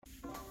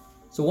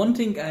So one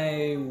thing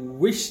I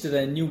wish that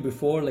I knew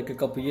before, like a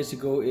couple years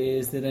ago,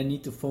 is that I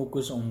need to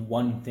focus on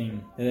one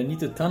thing. That I need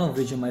to tunnel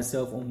vision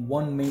myself on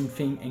one main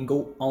thing and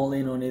go all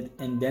in on it,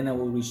 and then I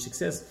will reach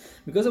success.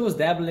 Because I was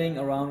dabbling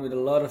around with a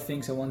lot of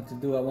things I want to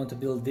do. I want to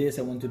build this,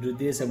 I want to do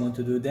this, I want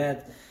to do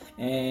that.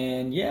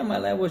 And yeah, my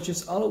life was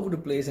just all over the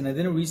place, and I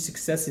didn't reach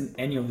success in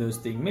any of those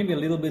things. Maybe a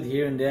little bit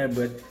here and there,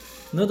 but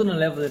not on a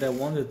level that I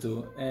wanted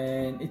to.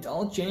 And it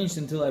all changed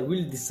until I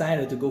really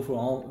decided to go for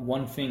all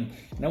one thing,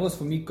 and that was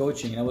for me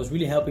coaching. I was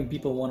really helping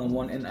people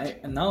one-on-one,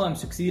 and now I'm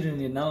succeeding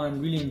in it. Now I'm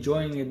really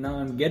enjoying it. Now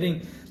I'm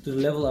getting to the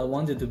level I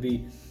wanted to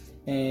be,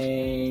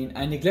 and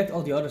I neglect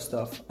all the other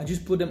stuff. I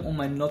just put them on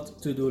my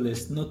not to do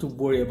list, not to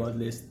worry about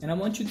list. And I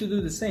want you to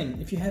do the same.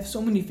 If you have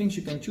so many things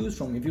you can choose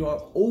from, if you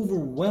are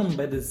overwhelmed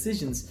by the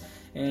decisions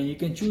and you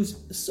can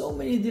choose so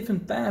many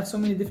different paths, so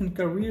many different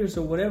careers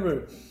or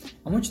whatever,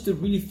 I want you to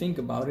really think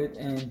about it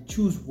and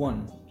choose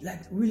one.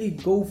 Like, really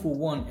go for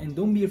one, and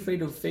don't be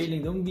afraid of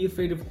failing. Don't be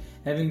afraid of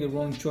having the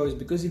wrong choice,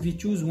 because if you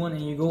choose one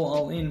and you go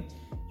all in,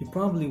 you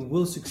probably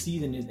will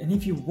succeed in it. And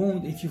if you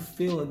won't, if you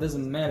fail, it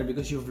doesn't matter,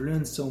 because you've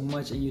learned so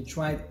much and you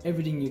tried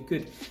everything you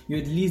could. You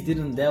at least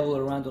didn't dabble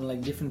around on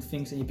like different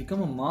things, and you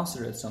become a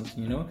master at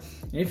something, you know.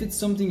 And if it's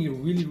something you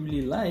really,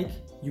 really like,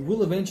 you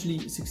will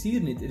eventually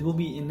succeed in it. It will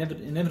be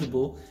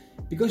inevitable,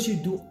 because you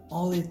do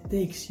all it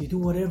takes. You do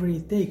whatever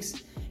it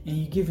takes, and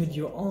you give it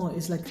your all.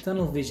 It's like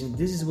tunnel vision.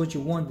 This is what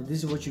you want.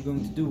 This is what you're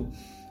going to do.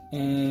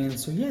 And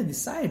so yeah,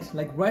 decide.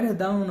 Like, write it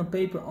down on a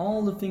paper,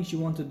 all the things you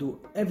want to do,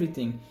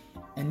 everything.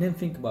 And then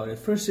think about it.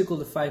 First circle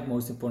the 5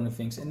 most important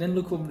things, and then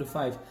look over the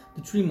 5,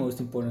 the 3 most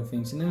important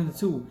things, and then the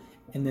 2,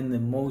 and then the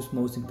most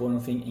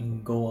important thing,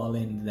 and go all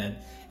into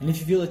that. And if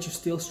you feel that you're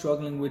still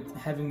struggling with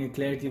having a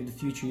clarity of the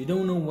future, you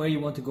don't know where you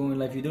want to go in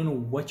life, you don't know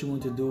what you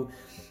want to do,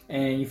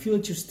 and you feel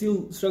that you're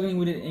still struggling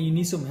with it and you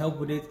need some help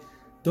with it,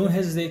 don't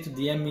hesitate to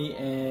DM me,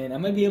 and I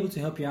might be able to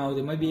help you out.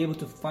 I might be able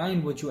to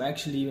find what you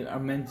actually are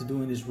meant to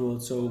do in this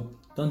world. So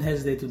don't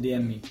hesitate to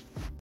DM me.